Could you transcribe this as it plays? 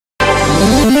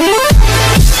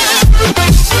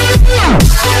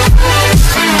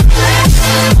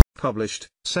published,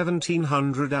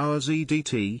 1700 hours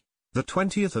EDT, the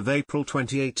 20th of April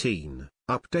 2018,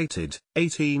 updated,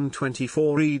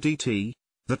 1824 EDT,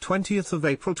 the 20th of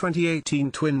April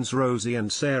 2018. Twins Rosie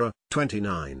and Sarah,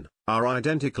 29, are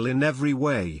identical in every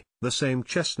way, the same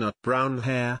chestnut-brown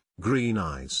hair, green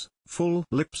eyes, full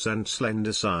lips and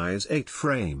slender size 8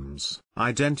 frames,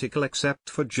 identical except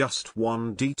for just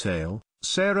one detail: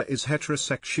 Sarah is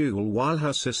heterosexual while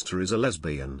her sister is a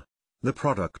lesbian. The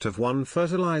product of one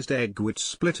fertilized egg which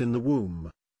split in the womb,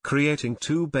 creating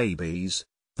 2 babies.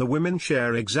 The women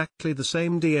share exactly the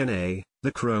same DNA,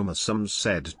 the chromosomes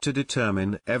said to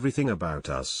determine everything about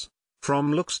us,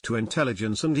 from looks to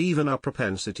intelligence and even our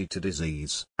propensity to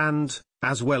disease. And,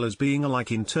 as well as being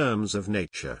alike in terms of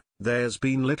nature, there's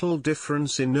been little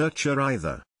difference in nurture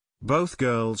either. Both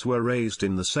girls were raised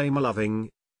in the same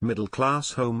loving,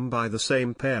 middle-class home by the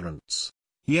same parents.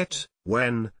 Yet,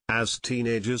 when, as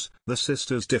teenagers, the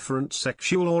sisters' different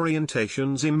sexual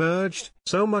orientations emerged,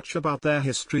 so much about their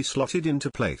history slotted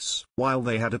into place. While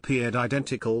they had appeared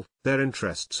identical, their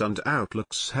interests and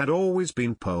outlooks had always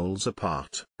been poles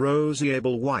apart. Rosie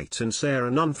White and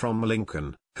Sarah Nunn from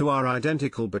Lincoln, who are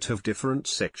identical but have different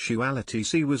sexuality.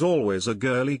 She was always a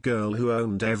girly girl who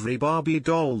owned every Barbie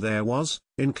doll there was,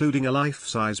 including a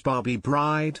life-size Barbie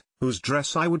bride, whose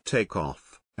dress I would take off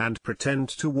and pretend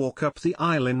to walk up the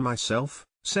aisle in myself,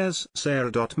 says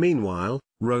Sarah. Meanwhile,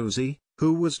 Rosie,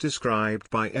 who was described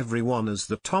by everyone as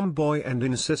the tomboy and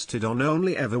insisted on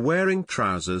only ever wearing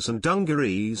trousers and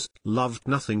dungarees, loved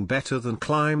nothing better than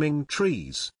climbing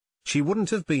trees. She wouldn't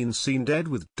have been seen dead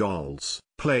with dolls,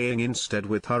 playing instead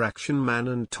with her Action Man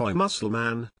and Toy Muscle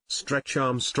Man, Stretch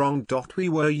Armstrong. We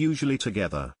were usually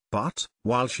together, but,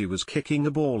 while she was kicking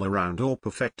a ball around or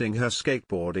perfecting her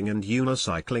skateboarding and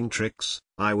unicycling tricks,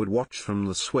 I would watch from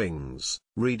the swings,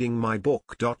 reading my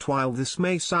book. While this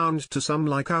may sound to some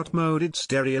like outmoded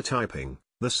stereotyping,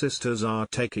 the sisters are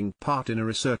taking part in a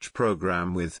research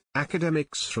program with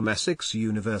academics from Essex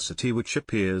University which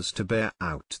appears to bear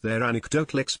out their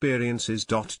anecdotal experiences.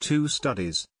 2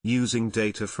 studies, using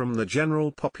data from the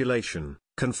general population,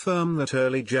 confirm that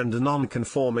early gender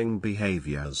non-conforming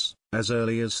behaviors, as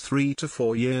early as 3 to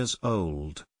 4 years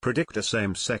old, predict a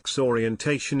same-sex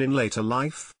orientation in later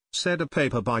life, said a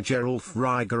paper by Gerald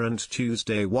Freiger and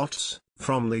Tuesday Watts,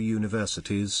 from the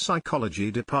university's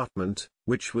psychology department,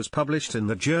 which was published in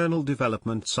the journal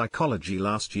Development Psychology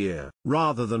last year.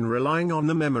 Rather than relying on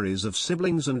the memories of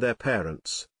siblings and their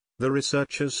parents, the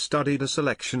researchers studied a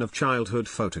selection of childhood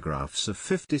photographs of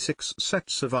 56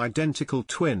 sets of identical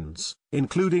twins,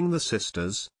 including the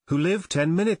sisters, who lived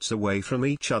 10 minutes away from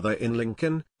each other in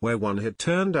Lincoln, where one had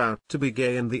turned out to be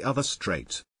gay and the other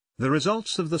straight. The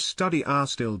results of the study are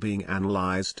still being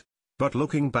analyzed, but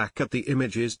looking back at the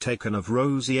images taken of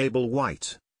Rosie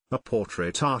White, a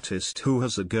portrait artist who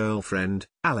has a girlfriend,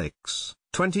 Alex,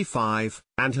 25,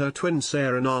 and her twin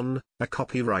Sarah Nunn, a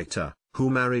copywriter, who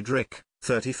married Rick,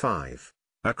 35,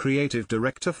 a creative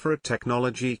director for a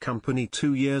technology company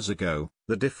 2 years ago,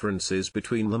 the differences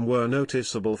between them were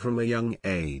noticeable from a young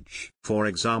age. For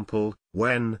example,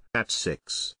 when, at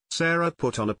 6, Sarah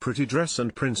put on a pretty dress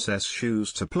and princess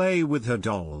shoes to play with her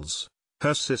dolls,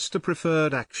 her sister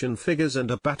preferred action figures and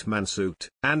a Batman suit.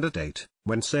 And at 8,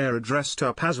 when Sarah dressed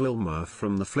up as Wilma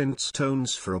from the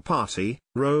Flintstones for a party,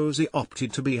 Rosie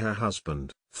opted to be her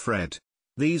husband, Fred.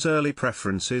 These early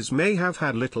preferences may have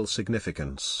had little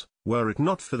significance, were it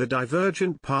not for the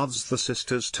divergent paths the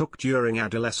sisters took during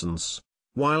adolescence.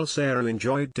 While Sarah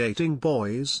enjoyed dating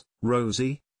boys,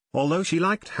 Rosie, although she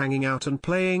liked hanging out and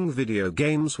playing video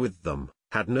games with them,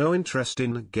 had no interest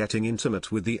in getting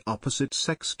intimate with the opposite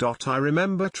sex. I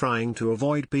remember trying to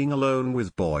avoid being alone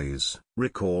with boys,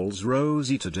 recalls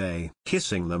Rosie today.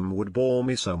 Kissing them would bore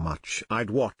me so much I'd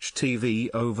watch TV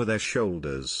over their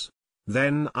shoulders.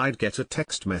 Then I'd get a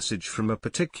text message from a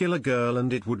particular girl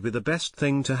and it would be the best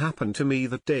thing to happen to me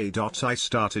that day. I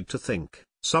started to think,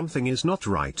 something is not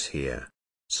right here.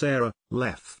 Sarah,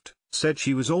 left, said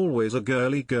she was always a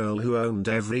girly girl who owned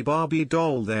every Barbie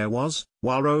doll there was,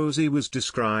 while Rosie was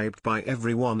described by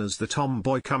everyone as the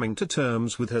tomboy coming to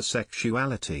terms with her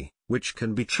sexuality, which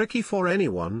can be tricky for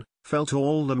anyone, felt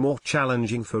all the more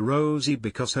challenging for Rosie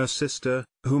because her sister,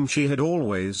 whom she had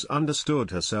always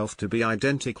understood herself to be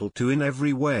identical to in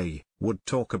every way, would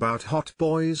talk about hot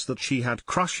boys that she had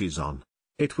crushes on.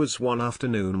 It was one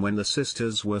afternoon when the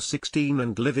sisters were 16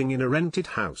 and living in a rented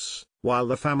house, while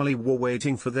the family were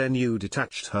waiting for their new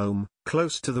detached home,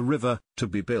 close to the river, to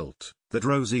be built, that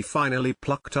Rosie finally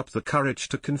plucked up the courage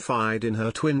to confide in her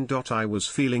twin. I was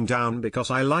feeling down because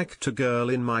I liked a girl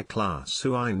in my class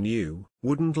who I knew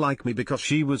wouldn't like me because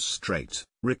she was straight,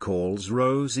 recalls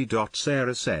Rosie.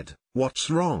 Sarah said, "What's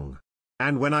wrong?"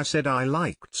 And when I said I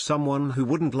liked someone who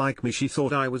wouldn't like me, she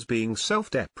thought I was being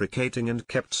self-deprecating and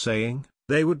kept saying,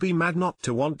 "They would be mad not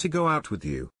to want to go out with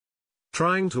you."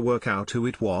 Trying to work out who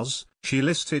it was, she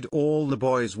listed all the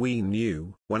boys we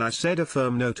knew. When I said a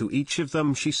firm no to each of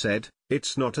them, she said,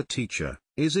 "It's not a teacher,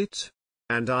 is it?"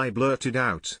 And I blurted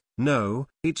out, "No,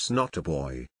 it's not a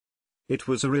boy." It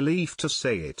was a relief to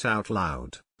say it out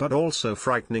loud, but also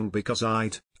frightening because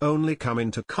I'd only come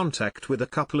into contact with a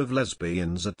couple of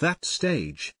lesbians at that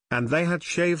stage, and they had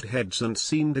shaved heads and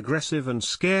seemed aggressive and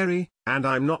scary, and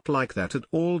I'm not like that at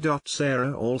all.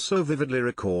 Sarah also vividly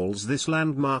recalls this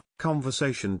landmark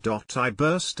conversation. I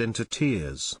burst into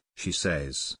tears, she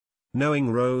says.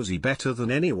 Knowing Rosie better than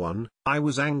anyone, I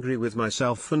was angry with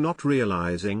myself for not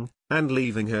realizing, and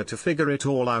leaving her to figure it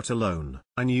all out alone.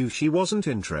 I knew she wasn't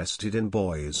interested in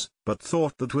boys, but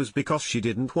thought that was because she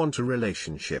didn't want a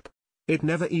relationship. It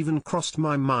never even crossed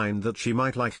my mind that she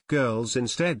might like girls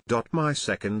instead. My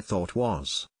second thought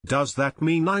was, does that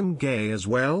mean I'm gay as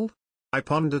well? I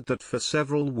pondered that for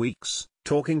several weeks,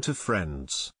 talking to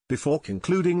friends, before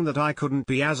concluding that I couldn't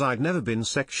be, as I'd never been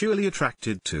sexually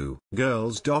attracted to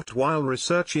girls. While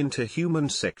research into human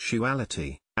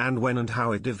sexuality, and when and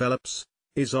how it develops,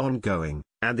 is ongoing,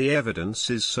 and the evidence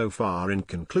is so far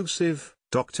inconclusive,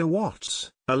 Dr.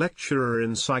 Watts, a lecturer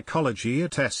in psychology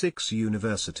at Essex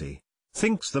University,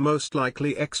 thinks the most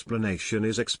likely explanation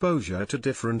is exposure to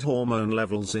different hormone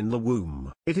levels in the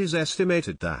womb. It is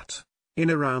estimated that,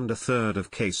 in around a third of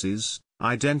cases,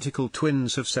 identical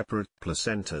twins have separate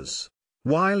placentas.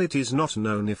 While it is not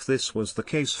known if this was the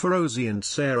case for Rosie and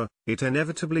Sarah, it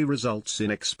inevitably results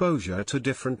in exposure to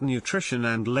different nutrition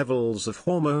and levels of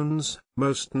hormones,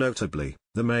 most notably,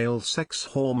 the male sex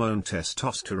hormone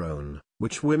testosterone,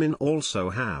 which women also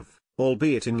have,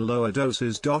 albeit in lower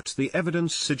doses. The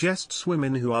evidence suggests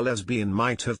women who are lesbian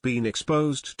might have been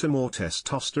exposed to more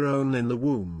testosterone in the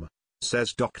womb,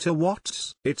 says Dr.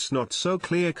 Watts. It's not so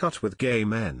clear-cut with gay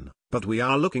men, but we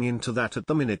are looking into that at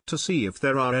the minute to see if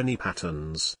there are any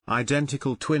patterns.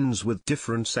 Identical twins with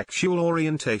different sexual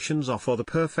orientations offer the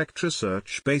perfect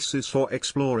research basis for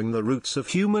exploring the roots of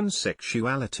human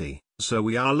sexuality, so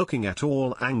we are looking at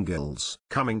all angles.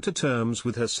 Coming to terms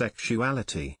with her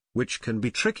sexuality, which can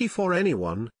be tricky for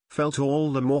anyone, felt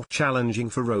all the more challenging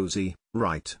for Rosie,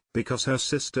 right, because her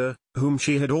sister, whom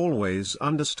she had always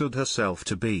understood herself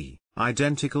to be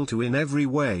identical to in every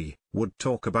way, would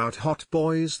talk about hot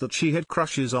boys that she had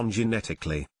crushes on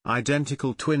genetically.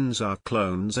 Identical twins are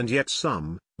clones, and yet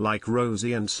some, like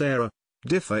Rosie and Sarah,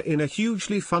 differ in a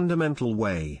hugely fundamental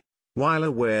way. While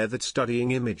aware that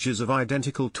studying images of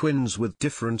identical twins with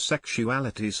different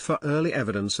sexualities for early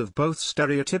evidence of both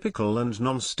stereotypical and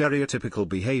non-stereotypical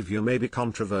behavior may be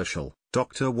controversial,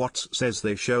 Dr. Watts says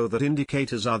they show that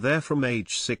indicators are there from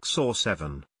age 6 or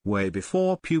 7, way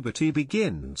before puberty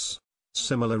begins.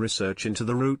 Similar research into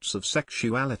the roots of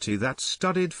sexuality that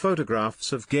studied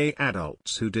photographs of gay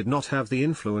adults who did not have the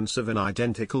influence of an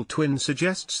identical twin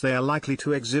suggests they are likely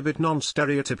to exhibit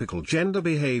non-stereotypical gender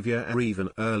behavior even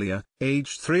earlier,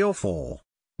 age 3 or 4.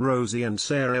 Rosie and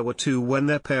Sarah were 2 when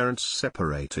their parents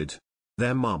separated.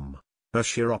 Their mum, a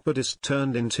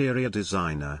chiropodist-turned-interior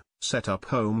designer, set up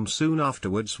home soon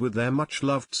afterwards with their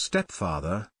much-loved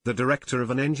stepfather, the director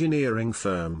of an engineering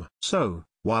firm. So,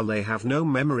 while they have no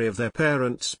memory of their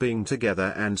parents being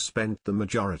together and spent the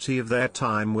majority of their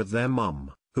time with their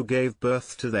mum, who gave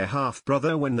birth to their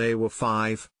half-brother when they were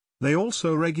 5, they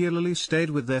also regularly stayed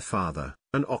with their father,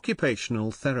 an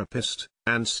occupational therapist,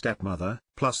 and stepmother,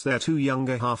 plus their 2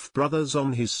 younger half-brothers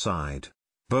on his side.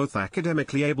 Both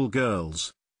academically able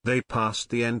girls, they passed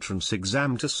the entrance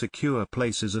exam to secure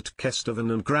places at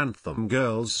Kesteven and Grantham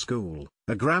Girls' School,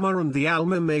 a grammar and the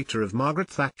alma mater of Margaret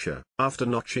Thatcher. After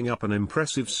notching up an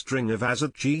impressive string of A's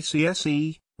at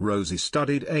GCSE, Rosie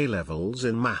studied A-levels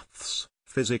in maths,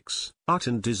 physics, art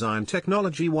and design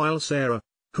technology, while Sarah,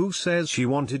 who says she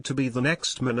wanted to be the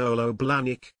next Manolo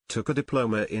Blahnik, took a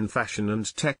diploma in fashion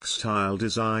and textile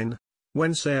design.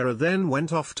 When Sarah then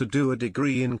went off to do a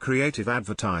degree in creative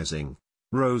advertising,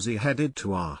 Rosie headed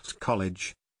to art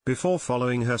college, before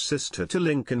following her sister to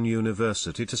Lincoln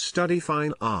University to study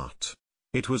fine art.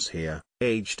 It was here,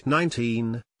 aged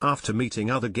 19, after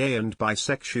meeting other gay and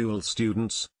bisexual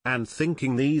students, and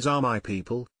thinking these are my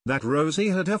people, that Rosie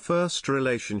had her first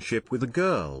relationship with a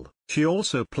girl. She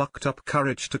also plucked up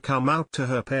courage to come out to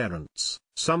her parents,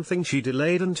 something she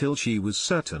delayed until she was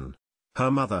certain.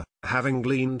 Her mother, having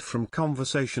gleaned from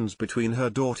conversations between her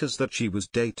daughters that she was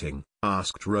dating,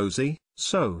 asked Rosie,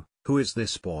 "So, who is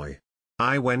this boy?"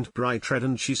 I went bright red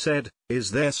and she said,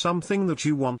 "Is there something that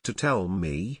you want to tell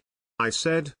me?" I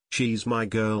said, "She's my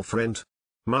girlfriend."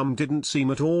 Mum didn't seem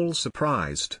at all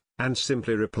surprised, and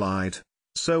simply replied,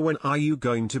 "So when are you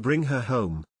going to bring her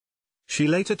home?" She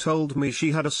later told me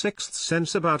she had a sixth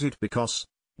sense about it because,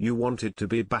 "You wanted to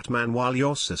be Batman while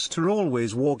your sister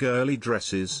always wore girly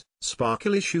dresses,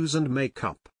 sparkly shoes and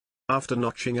makeup." After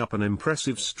notching up an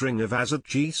impressive string of A's at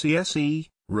GCSE,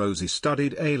 Rosie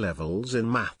studied A-levels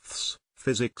in maths,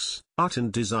 physics, art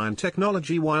and design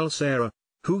technology, while Sarah,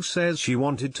 who says she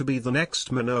wanted to be the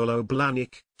next Manolo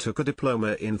Blahnik, took a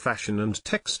diploma in fashion and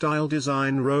textile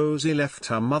design. Rosie left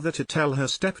her mother to tell her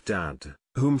stepdad,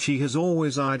 whom she has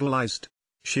always idolized.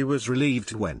 She was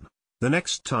relieved when, the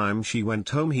next time she went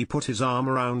home, he put his arm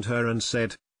around her and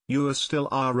said, "You are still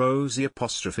our Rosie."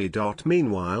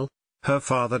 Meanwhile, her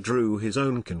father drew his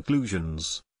own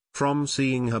conclusions. From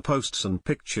seeing her posts and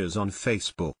pictures on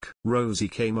Facebook, Rosie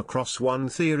came across one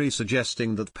theory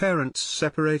suggesting that parents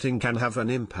separating can have an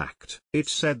impact. It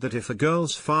said that if a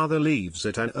girl's father leaves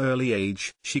at an early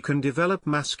age, she can develop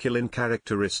masculine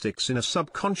characteristics in a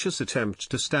subconscious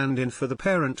attempt to stand in for the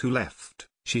parent who left.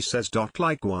 She says,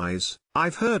 "Likewise,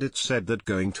 I've heard it said that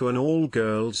going to an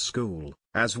all-girls school,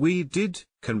 as we did,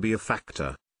 can be a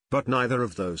factor. But neither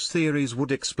of those theories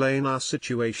would explain our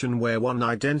situation where one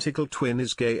identical twin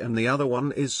is gay and the other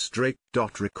one is straight."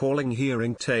 Recalling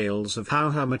hearing tales of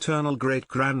how her maternal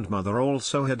great-grandmother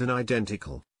also had an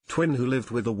identical twin who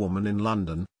lived with a woman in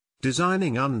London,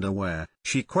 designing underwear,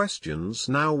 she questions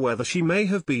now whether she may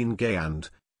have been gay and,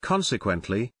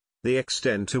 consequently, the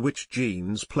extent to which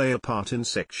genes play a part in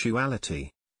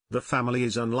sexuality. The family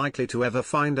is unlikely to ever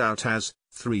find out as,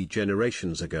 3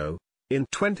 generations ago, in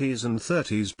 20s and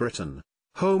 30s Britain,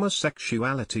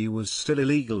 homosexuality was still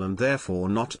illegal and therefore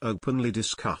not openly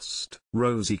discussed.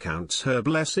 Rosie counts her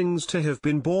blessings to have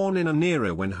been born in an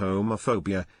era when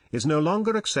homophobia is no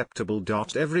longer acceptable.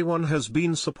 "Everyone has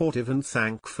been supportive and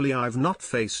thankfully I've not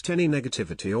faced any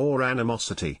negativity or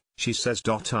animosity," she says.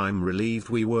 "I'm relieved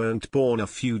we weren't born a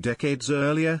few decades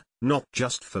earlier, not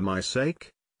just for my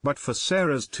sake, but for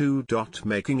Sarah's too.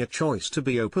 Making a choice to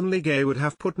be openly gay would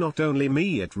have put not only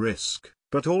me at risk,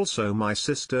 but also my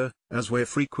sister, as we're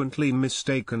frequently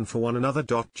mistaken for one another."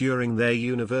 During their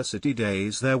university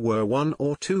days there were 1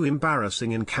 or 2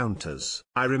 embarrassing encounters.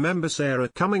 "I remember Sarah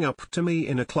coming up to me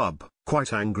in a club,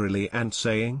 quite angrily and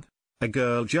saying, 'A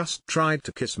girl just tried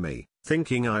to kiss me,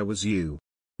 thinking I was you,'"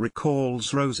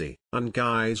 recalls Rosie, "and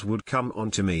guys would come on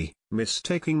to me,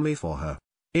 mistaking me for her.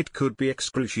 It could be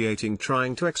excruciating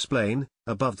trying to explain,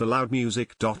 above the loud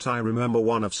music." "I remember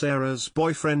one of Sarah's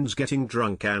boyfriends getting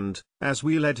drunk and, as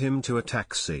we led him to a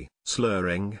taxi,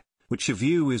 slurring, 'Which of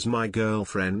you is my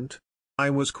girlfriend?' I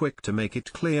was quick to make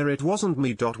it clear it wasn't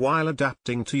me." While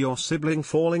adapting to your sibling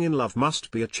falling in love must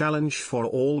be a challenge for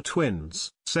all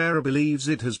twins, Sarah believes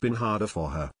it has been harder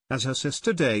for her, as her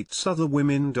sister dates other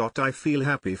women. "I feel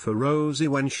happy for Rosie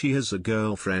when she has a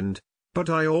girlfriend, but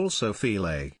I also feel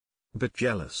a bit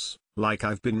jealous, like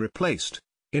I've been replaced,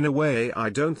 in a way I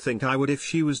don't think I would if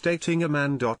she was dating a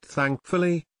man."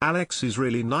 "Thankfully, Alex is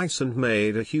really nice and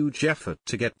made a huge effort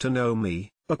to get to know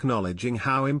me, acknowledging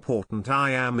how important I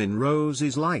am in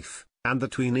Rosie's life, and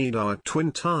that we need our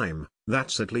twin time.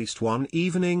 That's at least one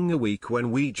evening a week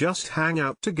when we just hang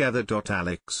out together."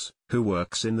 Alex, who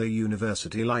works in the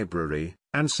university library,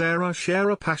 and Sarah share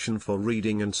a passion for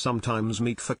reading and sometimes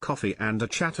meet for coffee and a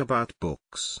chat about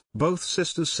books. Both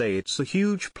sisters say it's a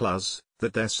huge plus,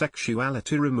 that their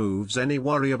sexuality removes any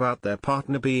worry about their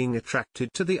partner being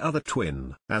attracted to the other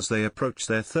twin. As they approach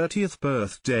their 30th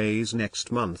birthdays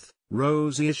next month,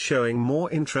 Rosie is showing more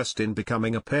interest in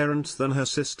becoming a parent than her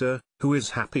sister, who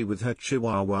is happy with her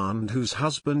chihuahua and whose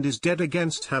husband is dead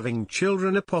against having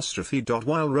children.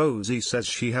 While Rosie says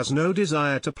she has no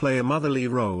desire to play a motherly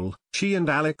role, she and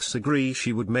Alex agree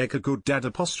she would make a good dad.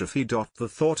 "The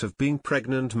thought of being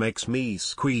pregnant makes me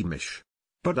squeamish.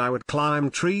 But I would climb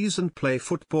trees and play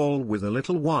football with a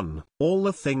little one, all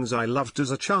the things I loved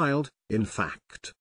as a child, in fact."